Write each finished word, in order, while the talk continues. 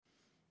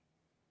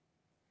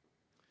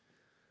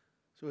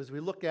So as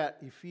we look at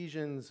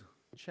Ephesians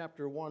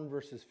chapter 1,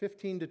 verses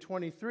 15 to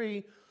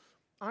 23,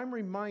 I'm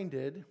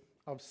reminded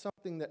of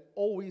something that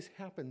always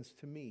happens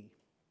to me.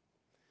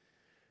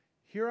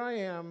 Here I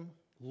am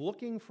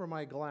looking for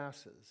my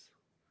glasses.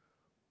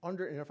 And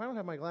if I don't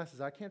have my glasses,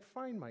 I can't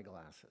find my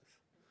glasses.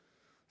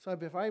 So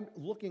if I'm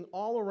looking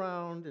all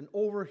around and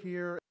over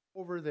here,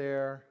 over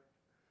there,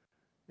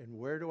 and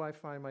where do I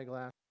find my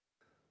glasses?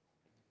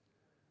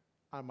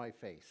 On my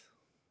face,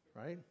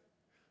 right?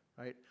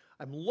 Right?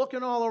 I'm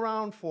looking all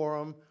around for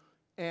them,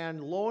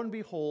 and lo and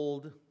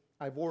behold,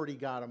 I've already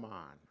got them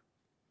on.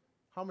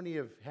 How many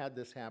have had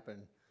this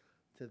happen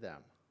to them?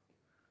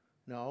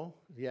 No?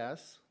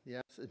 Yes?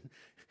 Yes?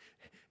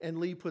 And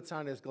Lee puts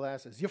on his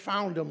glasses. You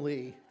found them,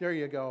 Lee. There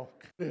you go.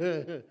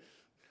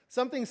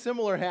 Something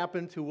similar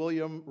happened to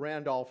William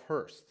Randolph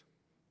Hearst.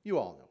 You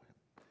all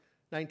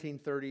know him.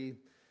 1930,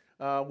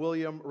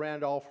 William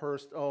Randolph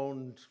Hearst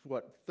owned,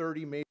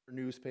 30 major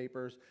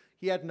newspapers.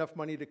 He had enough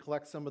money to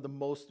collect some of the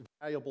most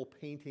valuable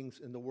paintings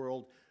in the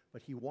world,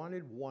 but he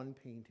wanted one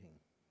painting.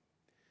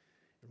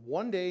 And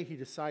one day he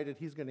decided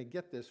he's going to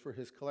get this for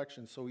his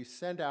collection, so he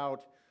sent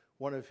out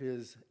one of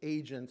his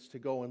agents to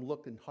go and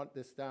look and hunt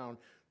this down.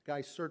 The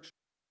guy searched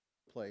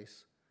the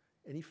place,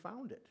 and he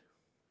found it.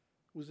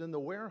 It was in the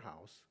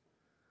warehouse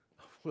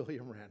of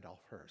William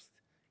Randolph Hearst.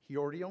 He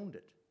already owned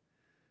it,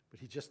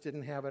 but he just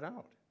didn't have it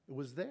out. It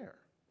was there.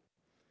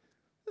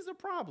 This is a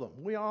problem.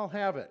 We all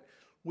have it.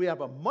 We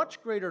have a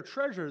much greater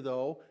treasure,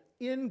 though,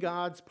 in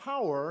God's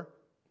power,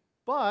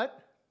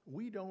 but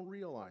we don't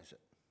realize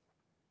it.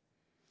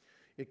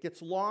 It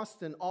gets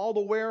lost in all the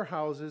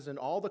warehouses and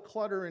all the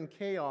clutter and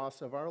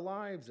chaos of our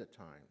lives at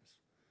times.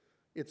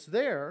 It's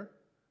there,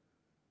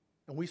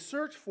 and we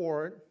search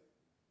for it,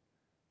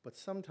 but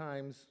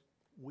sometimes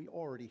we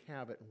already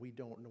have it and we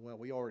don't know. Well,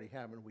 we already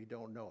have it and we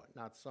don't know it.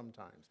 Not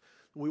sometimes.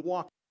 We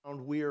walk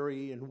around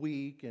weary and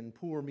weak and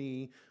poor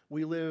me.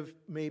 We live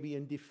maybe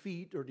in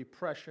defeat or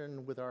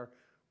depression with our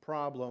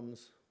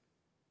problems.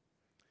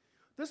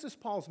 This is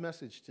Paul's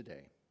message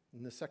today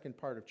in the second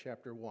part of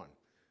chapter 1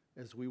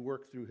 as we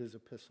work through his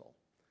epistle.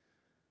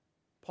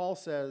 Paul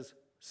says,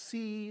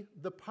 see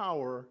the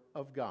power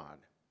of God.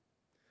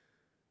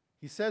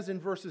 He says in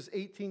verses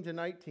 18 to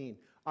 19,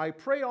 I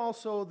pray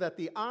also that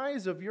the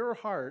eyes of your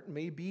heart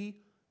may be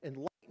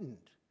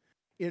enlightened,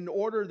 in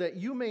order that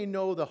you may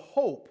know the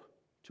hope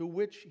to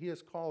which he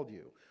has called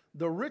you,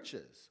 the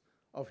riches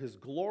of his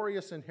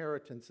glorious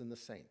inheritance in the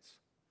saints,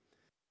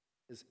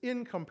 his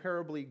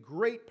incomparably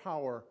great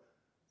power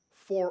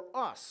for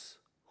us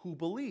who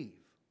believe.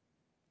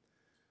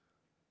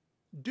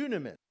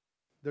 Dunamis,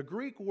 the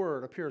Greek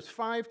word, appears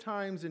 5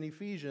 times in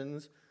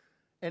Ephesians,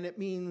 and it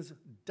means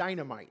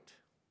dynamite.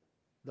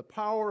 The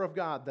power of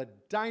God, the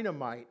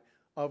dynamite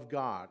of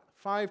God.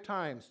 5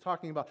 times,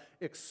 talking about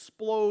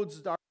explodes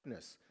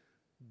darkness,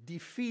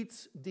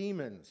 defeats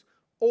demons,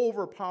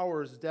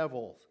 overpowers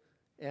devils,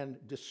 and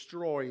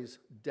destroys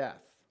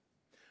death.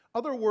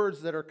 Other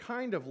words that are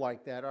kind of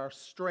like that are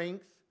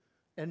strength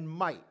and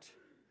might,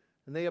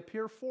 and they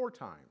appear 4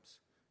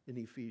 times in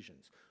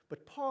Ephesians.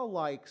 But Paul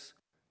likes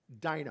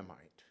dynamite.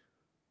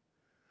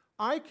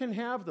 I can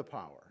have the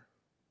power,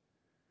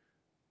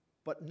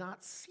 but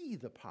not see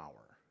the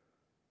power.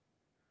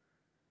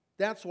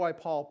 That's why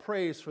Paul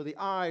prays for the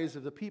eyes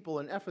of the people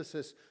in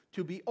Ephesus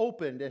to be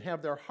opened and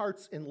have their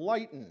hearts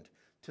enlightened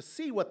to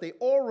see what they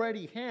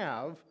already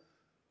have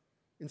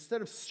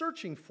instead of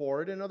searching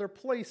for it in other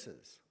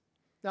places.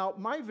 Now,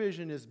 my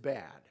vision is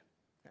bad.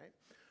 Okay?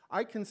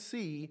 I can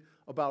see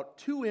about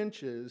 2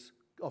 inches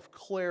of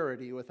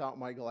clarity without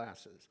my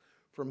glasses.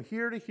 From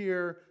here to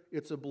here,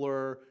 it's a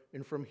blur,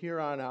 and from here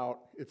on out,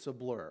 it's a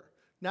blur.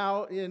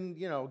 Now, in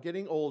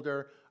getting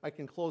older, I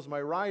can close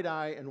my right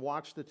eye and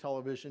watch the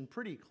television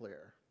pretty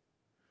clear.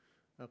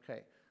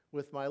 Okay,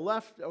 with my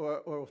left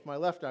with my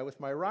left eye, with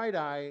my right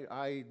eye,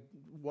 I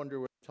wonder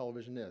where the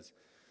television is.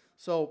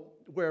 So,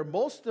 where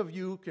most of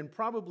you can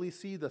probably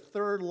see the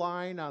 3rd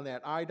line on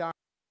that eye doctor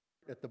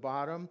at the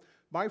bottom,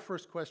 my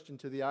first question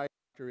to the eye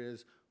doctor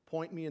is,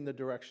 point me in the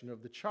direction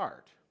of the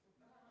chart.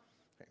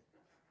 Okay.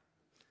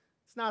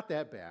 It's not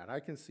that bad.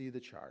 I can see the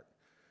chart.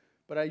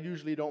 But I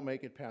usually don't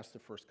make it past the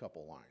first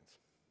couple lines,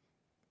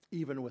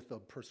 even with the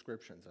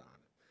prescriptions on.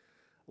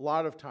 A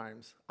lot of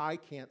times, I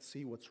can't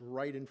see what's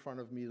right in front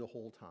of me the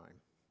whole time.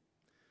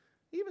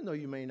 Even though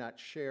you may not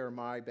share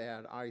my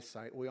bad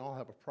eyesight, we all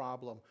have a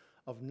problem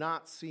of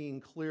not seeing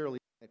clearly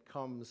when it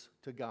comes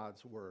to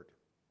God's word.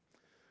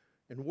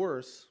 And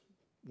worse,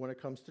 when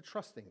it comes to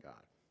trusting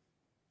God.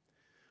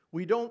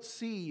 We don't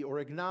see or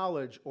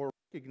acknowledge or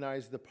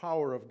recognize the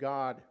power of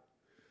God,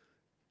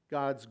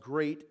 God's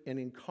great and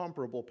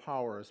incomparable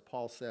power, as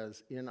Paul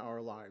says, in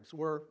our lives.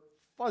 We're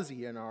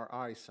fuzzy in our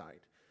eyesight.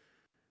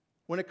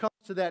 When it comes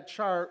to that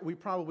chart, we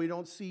probably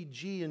don't see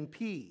G and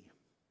P,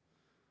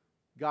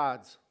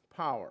 God's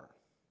power.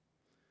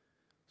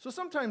 So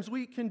sometimes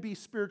we can be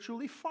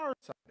spiritually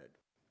farsighted.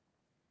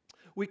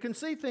 We can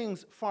see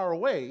things far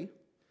away,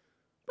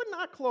 but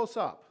not close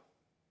up.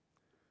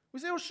 We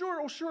say, oh,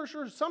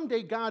 sure.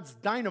 Someday God's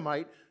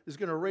dynamite is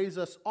going to raise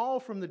us all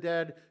from the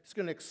dead. It's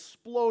going to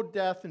explode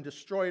death and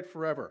destroy it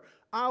forever.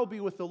 I'll be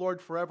with the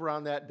Lord forever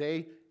on that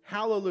day.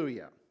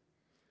 Hallelujah.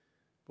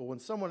 But when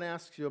someone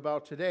asks you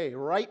about today,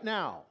 right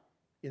now,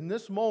 in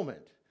this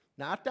moment,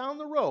 not down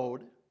the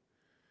road,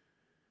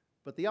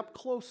 but the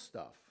up-close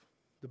stuff,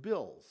 the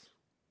bills,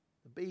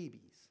 the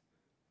babies,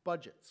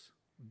 budgets,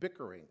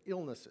 bickering,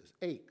 illnesses,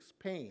 aches,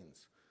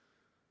 pains,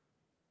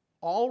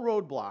 all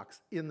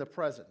roadblocks in the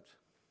present,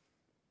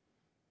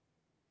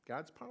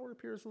 God's power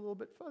appears a little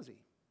bit fuzzy.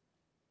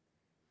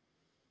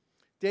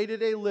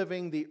 Day-to-day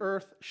living, the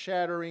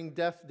earth-shattering,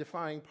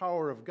 death-defying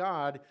power of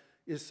God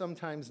is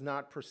sometimes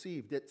not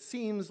perceived. It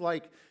seems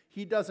like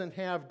he doesn't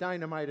have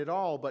dynamite at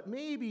all, but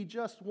maybe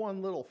just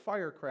one little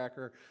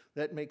firecracker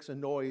that makes a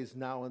noise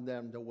now and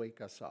then to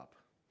wake us up.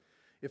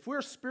 If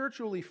we're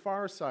spiritually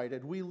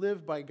farsighted, we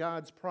live by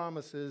God's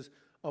promises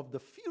of the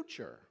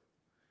future,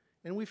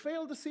 and we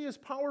fail to see his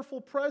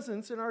powerful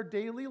presence in our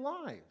daily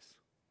lives.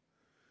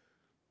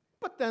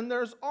 But then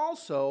there's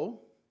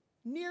also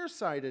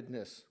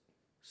nearsightedness,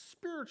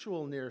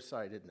 spiritual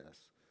nearsightedness.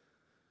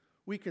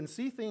 We can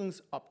see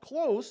things up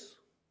close,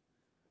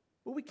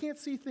 but we can't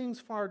see things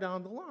far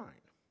down the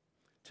line.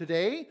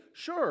 Today,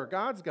 sure,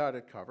 God's got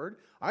it covered.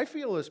 I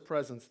feel his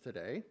presence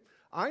today.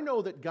 I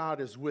know that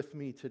God is with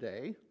me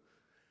today.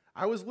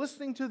 I was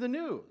listening to the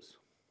news,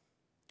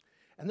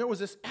 and there was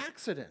this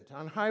accident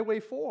on Highway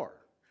 4,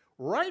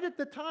 right at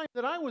the time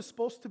that I was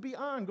supposed to be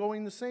on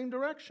going the same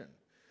direction.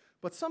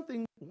 But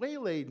something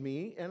waylaid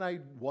me, and I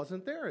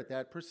wasn't there at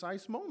that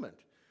precise moment.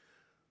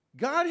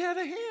 God had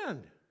a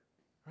hand,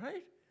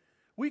 right?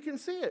 We can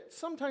see it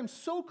sometimes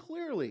so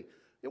clearly.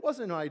 It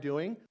wasn't my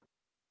doing.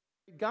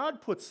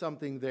 God put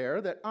something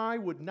there that I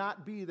would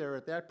not be there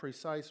at that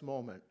precise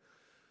moment.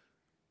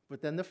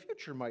 But then the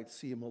future might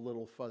seem a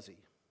little fuzzy,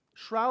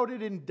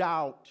 shrouded in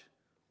doubt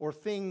or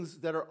things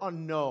that are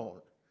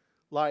unknown.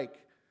 Like,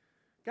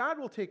 God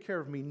will take care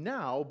of me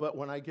now, but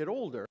when I get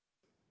older,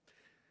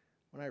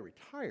 when I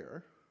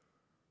retire,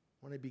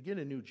 when I begin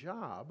a new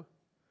job,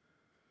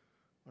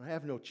 when I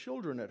have no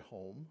children at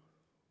home,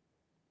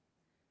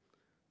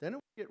 then it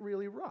will get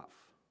really rough.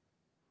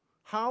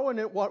 How and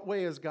in what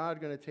way is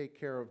God going to take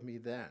care of me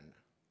then?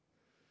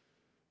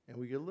 And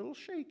we get a little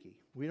shaky.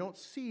 We don't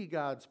see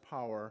God's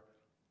power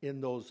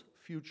in those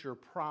future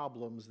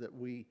problems that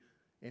we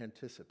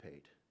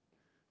anticipate.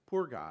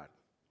 Poor God,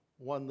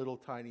 one little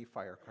tiny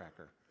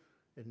firecracker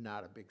and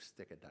not a big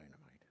stick of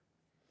dynamite.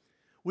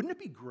 Wouldn't it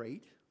be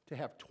great to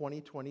have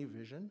 20/20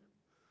 vision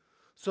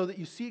so that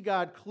you see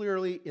God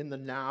clearly in the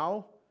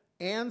now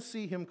and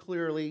see him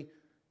clearly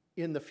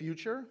in the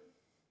future?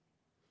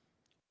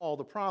 All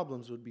the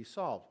problems would be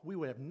solved. We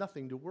would have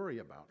nothing to worry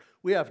about.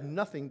 We have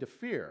nothing to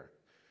fear.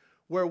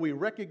 Where we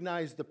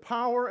recognize the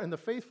power and the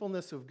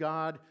faithfulness of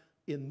God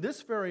in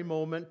this very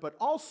moment, but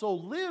also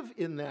live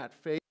in that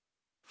faith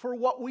for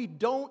what we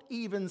don't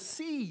even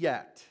see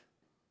yet.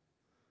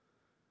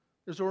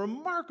 There's a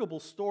remarkable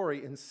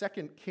story in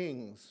 2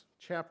 Kings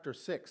chapter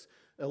 6.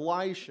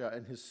 Elisha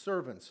and his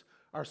servants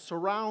are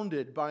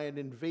surrounded by an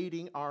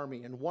invading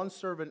army, and one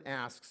servant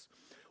asks,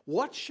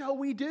 "What shall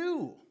we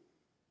do?"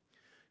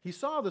 He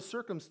saw the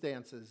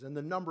circumstances and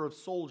the number of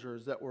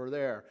soldiers that were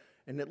there,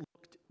 and it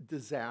looked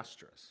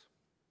disastrous.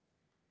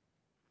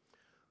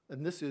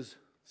 And this is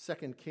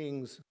 2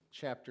 Kings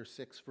chapter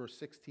 6, verse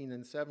 16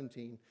 and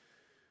 17.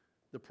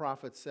 The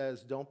prophet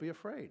says, "Don't be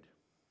afraid.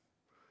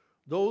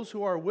 Those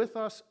who are with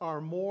us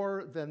are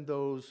more than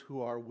those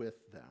who are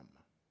with them."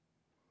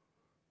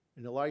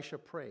 And Elisha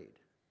prayed,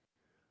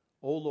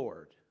 "O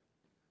Lord,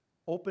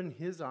 open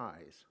his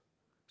eyes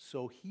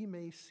so he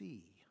may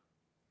see."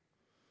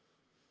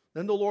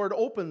 Then the Lord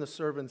opened the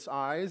servant's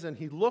eyes, and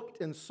he looked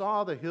and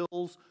saw the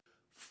hills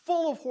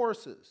full of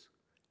horses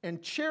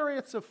and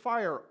chariots of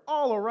fire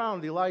all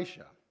around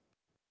Elisha.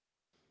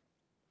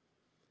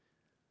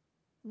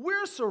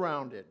 We're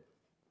surrounded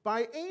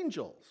by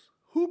angels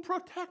who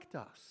protect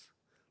us.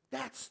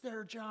 That's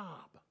their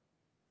job.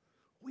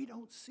 We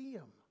don't see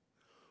them.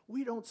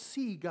 We don't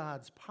see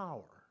God's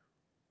power,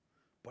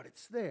 but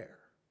it's there.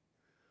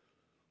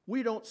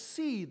 We don't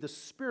see the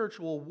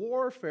spiritual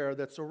warfare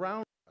that's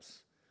around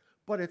us,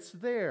 but it's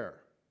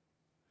there,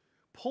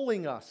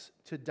 pulling us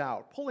to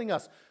doubt, pulling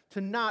us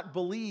to not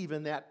believe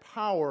in that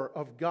power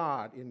of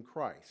God in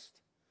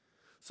Christ.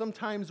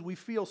 Sometimes we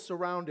feel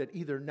surrounded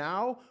either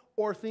now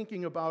or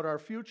thinking about our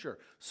future,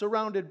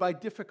 surrounded by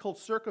difficult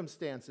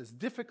circumstances,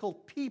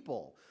 difficult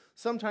people.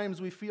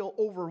 Sometimes we feel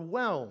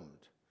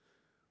overwhelmed.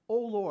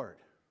 Oh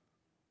Lord,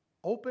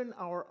 open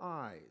our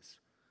eyes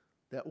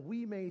that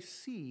we may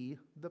see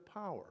the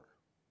power.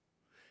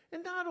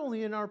 And not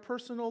only in our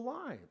personal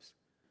lives,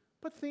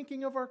 but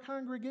thinking of our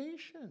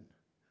congregation.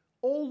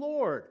 Oh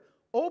Lord,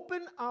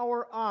 open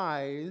our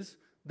eyes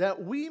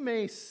that we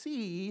may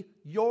see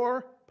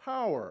your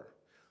power.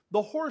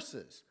 The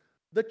horses,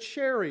 the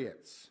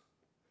chariots.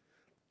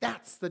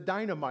 That's the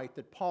dynamite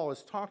that Paul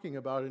is talking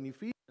about in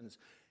Ephesians.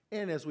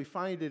 And as we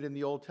find it in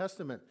the Old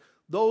Testament,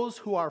 those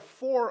who are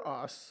for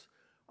us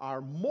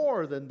are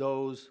more than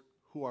those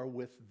who are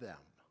with them.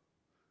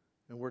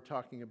 And we're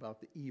talking about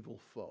the evil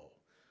foe.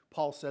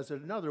 Paul says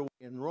it another way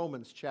in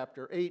Romans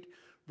chapter 8,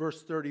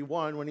 verse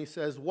 31, when he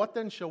says, "What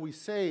then shall we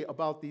say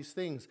about these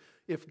things?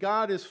 If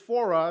God is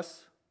for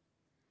us,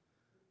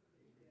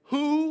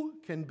 who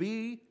can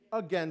be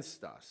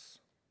against us?"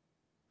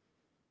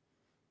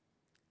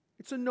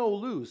 It's a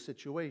no-lose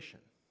situation.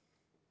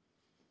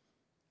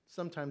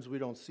 Sometimes we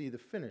don't see the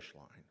finish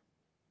line.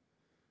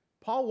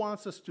 Paul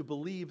wants us to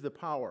believe the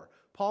power.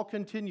 Paul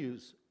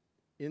continues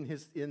in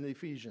the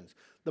Ephesians.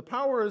 "The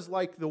power is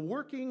like the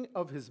working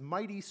of his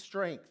mighty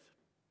strength,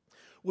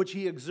 which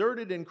he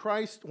exerted in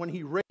Christ when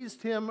he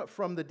raised him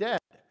from the dead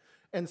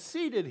and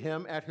seated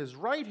him at his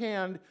right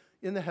hand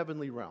in the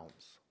heavenly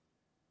realms."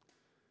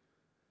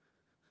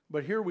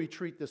 But here we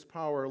treat this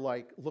power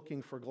like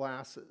looking for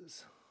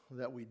glasses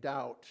that we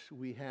doubt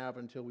we have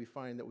until we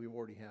find that we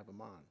already have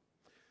them on.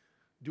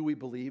 Do we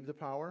believe the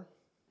power?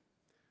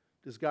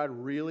 Does God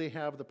really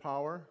have the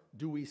power?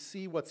 Do we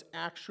see what's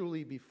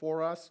actually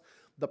before us,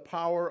 the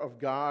power of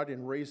God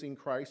in raising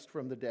Christ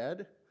from the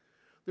dead?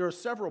 There are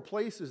several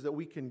places that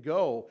we can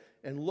go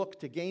and look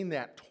to gain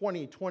that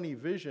 20/20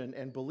 vision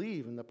and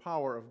believe in the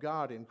power of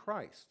God in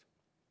Christ.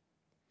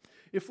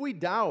 If we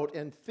doubt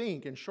and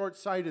think and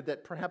short-sighted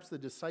that perhaps the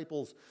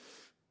disciples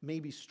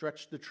maybe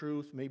stretched the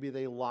truth, maybe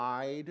they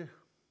lied,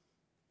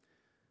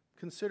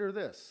 consider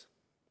this.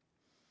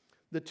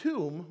 The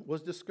tomb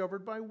was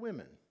discovered by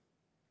women.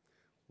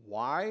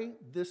 Why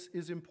this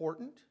is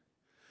important?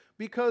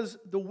 Because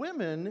the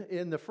women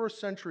in the first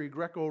century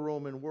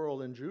Greco-Roman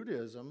world in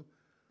Judaism,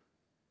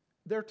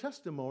 their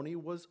testimony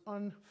was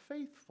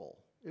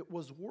unfaithful. It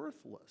was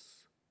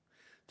worthless.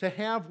 To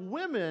have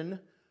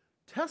women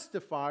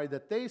testify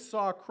that they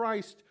saw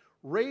Christ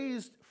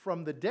raised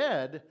from the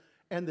dead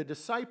and the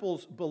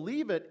disciples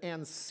believe it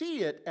and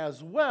see it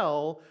as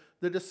well,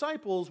 the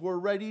disciples were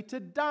ready to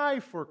die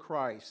for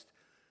Christ.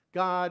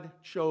 God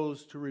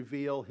chose to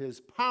reveal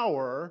his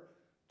power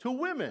to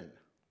women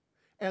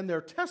and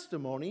their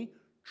testimony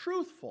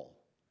truthful.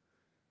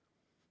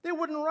 They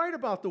wouldn't write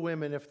about the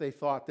women if they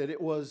thought that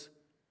it was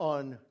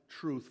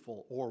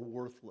untruthful or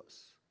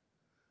worthless.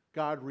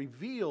 God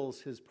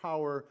reveals his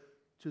power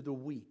to the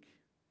weak.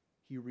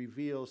 He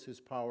reveals his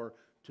power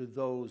to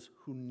those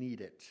who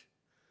need it.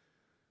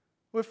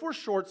 Well, if we're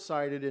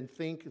short-sighted and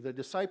think the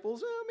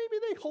disciples, maybe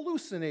they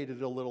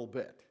hallucinated a little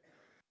bit.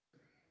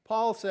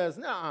 Paul says,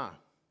 nah.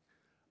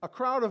 A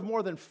crowd of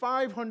more than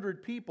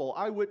 500 people,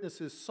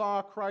 eyewitnesses,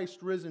 saw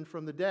Christ risen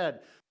from the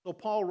dead. So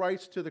Paul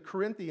writes to the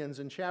Corinthians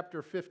in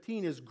chapter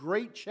 15, his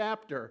great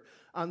chapter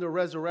on the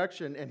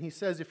resurrection, and he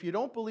says, if you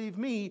don't believe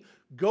me,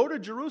 go to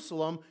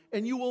Jerusalem,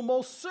 and you will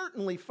most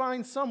certainly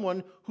find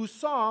someone who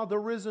saw the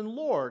risen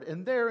Lord.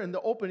 And there in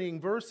the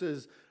opening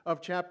verses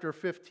of chapter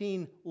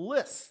 15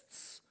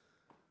 lists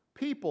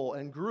people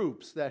and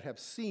groups that have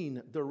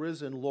seen the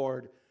risen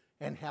Lord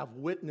and have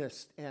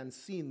witnessed and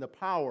seen the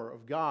power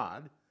of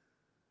God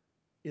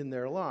in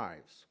their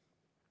lives.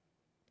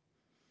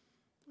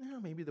 Well,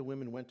 maybe the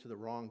women went to the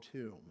wrong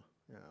tomb.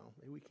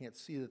 Maybe we can't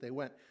see that they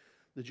went.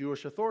 The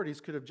Jewish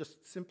authorities could have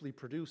just simply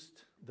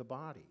produced the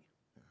body.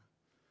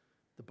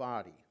 The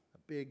body, a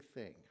big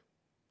thing.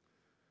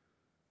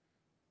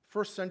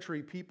 First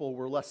century people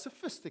were less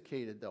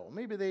sophisticated, though.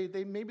 Maybe they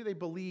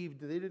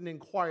believed, they didn't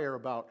inquire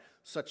about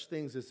such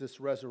things as this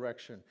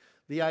resurrection.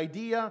 The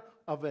idea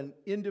of an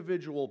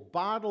individual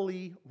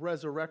bodily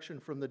resurrection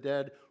from the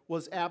dead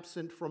was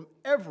absent from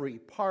every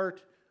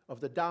part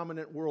of the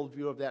dominant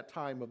worldview of that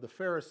time, of the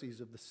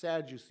Pharisees, of the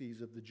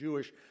Sadducees, of the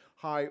Jewish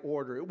high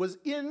order. It was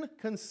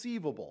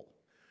inconceivable.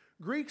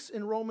 Greeks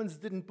and Romans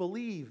didn't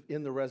believe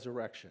in the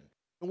resurrection.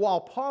 And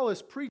while Paul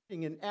is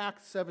preaching in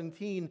Acts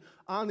 17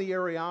 on the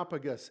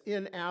Areopagus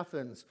in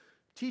Athens,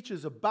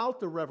 teaches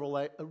about the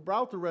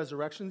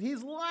resurrection,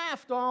 he's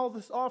laughed all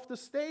this off the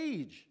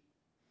stage.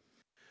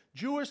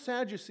 Jewish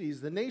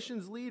Sadducees, the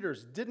nation's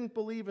leaders, didn't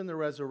believe in the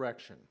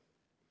resurrection.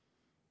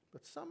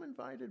 But some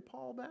invited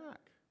Paul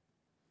back.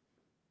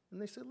 And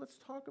they said, let's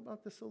talk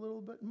about this a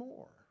little bit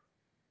more.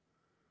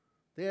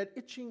 They had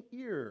itching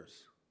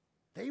ears.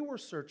 They were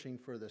searching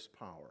for this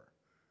power.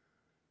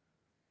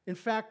 In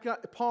fact,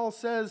 Paul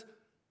says,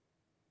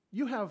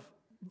 you're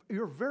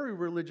very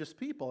religious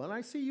people, and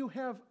I see you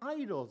have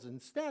idols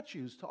and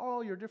statues to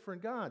all your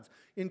different gods,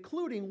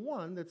 including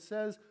one that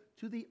says,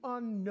 to the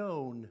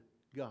unknown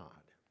God.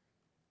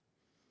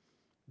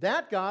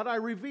 That God I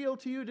reveal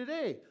to you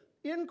today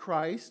in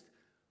Christ,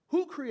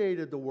 who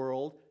created the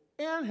world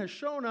and has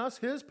shown us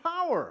his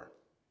power.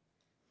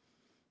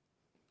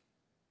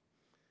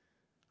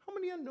 How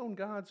many unknown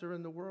gods are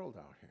in the world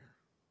out here?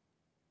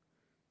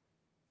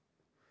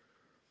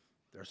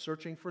 They're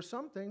searching for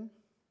something.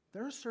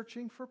 They're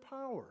searching for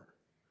power.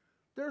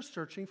 They're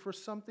searching for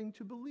something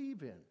to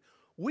believe in.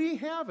 We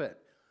have it.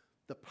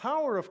 The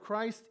power of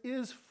Christ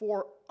is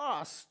for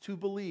us to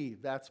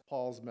believe. That's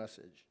Paul's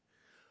message.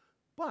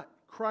 But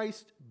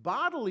Christ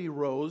bodily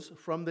rose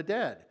from the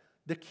dead.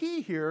 The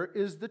key here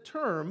is the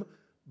term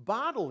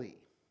bodily.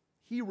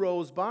 He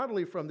rose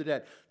bodily from the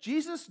dead.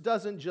 Jesus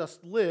doesn't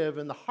just live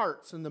in the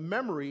hearts and the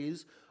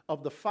memories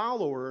of the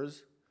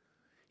followers.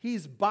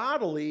 He's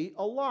bodily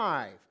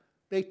alive.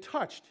 They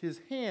touched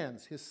his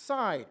hands, his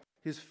side,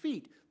 his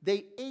feet.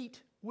 They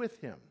ate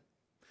with him.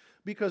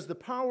 Because the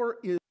power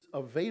is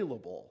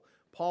available,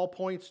 Paul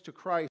points to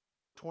Christ's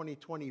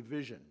 2020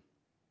 vision.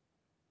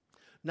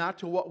 Not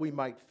to what we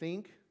might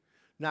think,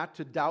 not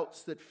to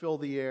doubts that fill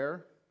the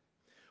air.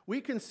 We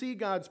can see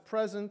God's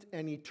present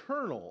and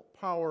eternal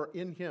power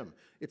in him.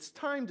 It's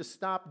time to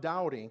stop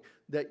doubting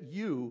that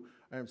you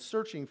are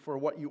searching for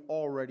what you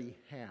already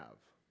have.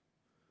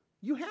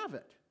 You have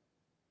it.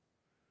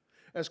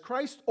 As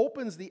Christ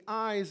opens the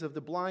eyes of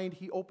the blind,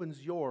 he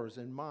opens yours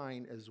and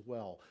mine as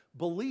well.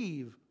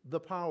 Believe the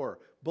power.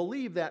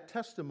 Believe that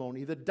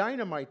testimony, the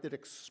dynamite that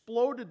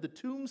exploded the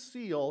tomb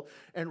seal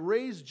and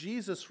raised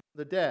Jesus from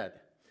the dead.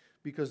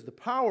 Because the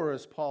power,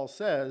 as Paul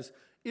says,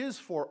 is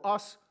for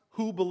us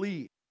who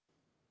believe.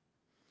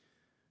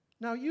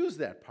 Now use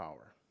that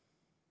power.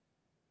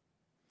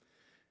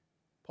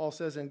 Paul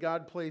says, and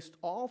God placed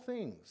all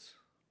things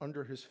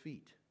under his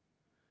feet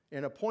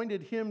and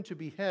appointed him to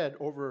be head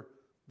over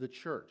the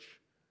church,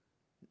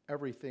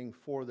 everything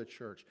for the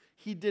church.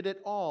 He did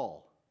it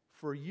all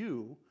for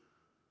you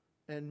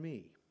and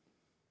me,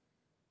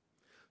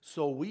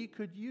 so we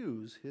could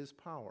use his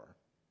power.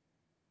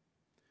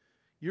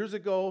 Years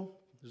ago,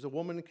 there's a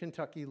woman in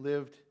Kentucky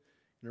lived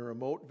in a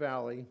remote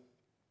valley,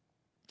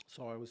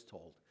 so I was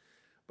told,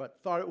 but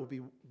thought it would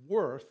be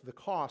worth the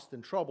cost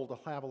and trouble to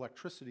have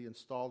electricity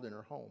installed in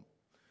her home.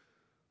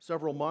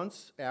 Several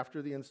months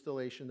after the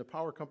installation, the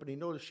power company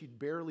noticed she'd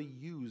barely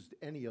used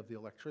any of the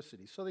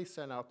electricity, so they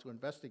sent out to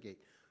investigate.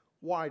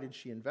 Why did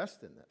she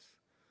invest in this?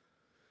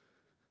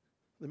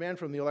 The man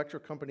from the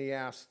electric company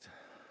asked,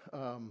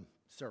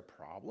 is there a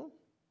problem?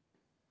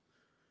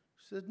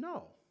 She said,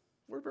 no,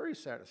 we're very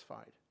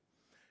satisfied.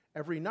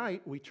 Every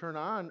night we turn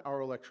on our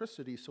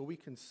electricity so we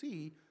can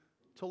see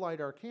to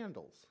light our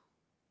candles.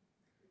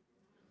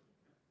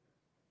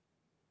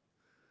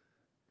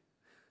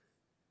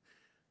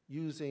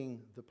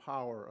 Using the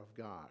power of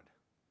God.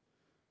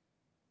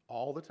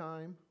 All the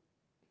time,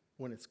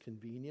 when it's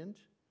convenient,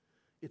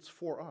 it's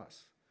for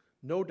us.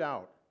 No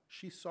doubt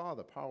she saw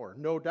the power.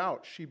 No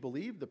doubt she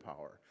believed the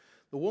power.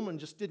 The woman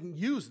just didn't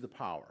use the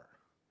power.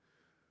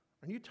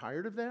 Aren't you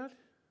tired of that?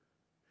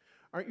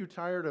 Aren't you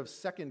tired of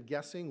second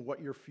guessing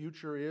what your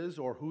future is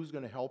or who's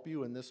going to help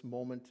you in this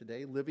moment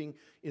today? Living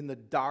in the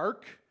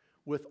dark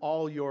with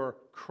all your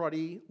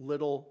cruddy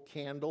little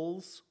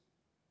candles?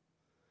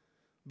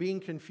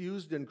 Being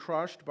confused and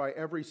crushed by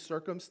every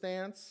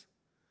circumstance,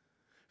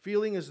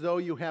 feeling as though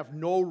you have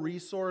no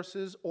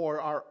resources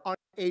or are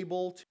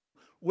unable to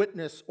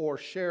witness or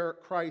share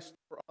Christ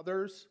for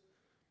others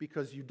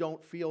because you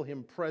don't feel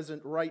him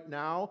present right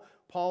now.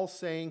 Paul's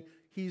saying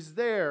he's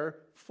there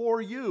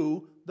for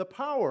you. The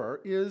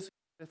power is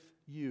with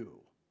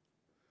you.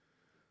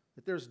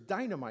 That there's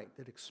dynamite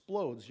that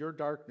explodes your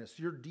darkness,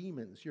 your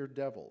demons, your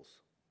devils.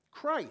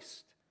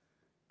 Christ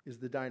is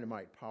the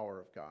dynamite power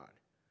of God.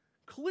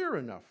 Clear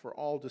enough for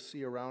all to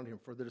see around him,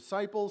 for the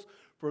disciples,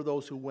 for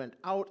those who went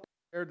out and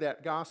shared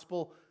that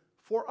gospel,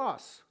 for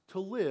us to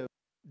live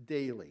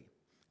daily.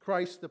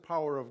 Christ, the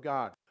power of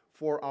God,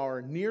 for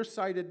our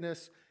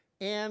nearsightedness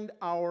and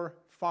our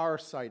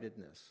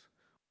farsightedness.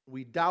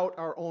 We doubt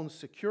our own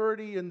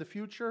security in the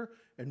future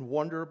and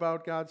wonder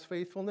about God's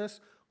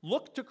faithfulness.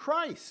 Look to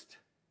Christ,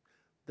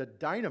 the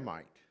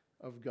dynamite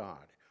of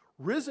God,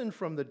 risen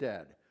from the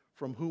dead,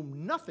 from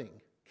whom nothing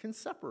can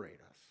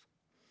separate us.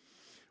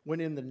 When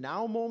in the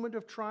now moment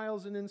of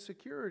trials and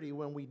insecurity,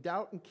 when we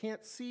doubt and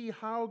can't see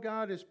how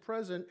God is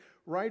present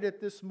right at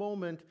this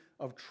moment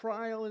of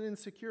trial and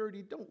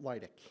insecurity, don't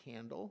light a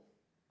candle.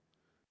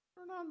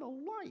 Turn on the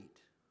light.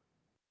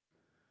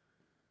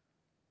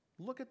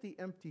 Look at the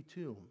empty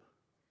tomb,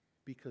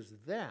 because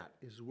that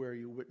is where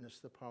you witness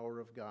the power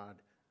of God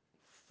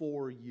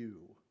for you.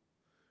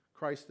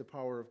 Christ, the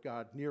power of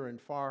God, near and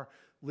far,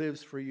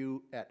 lives for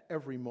you at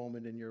every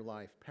moment in your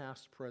life,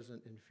 past,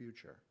 present, and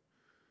future.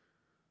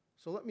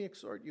 So let me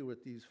exhort you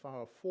with these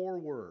 4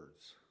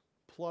 words.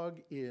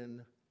 Plug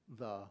in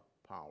the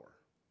power.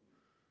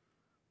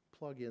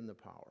 Plug in the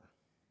power.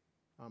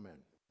 Amen.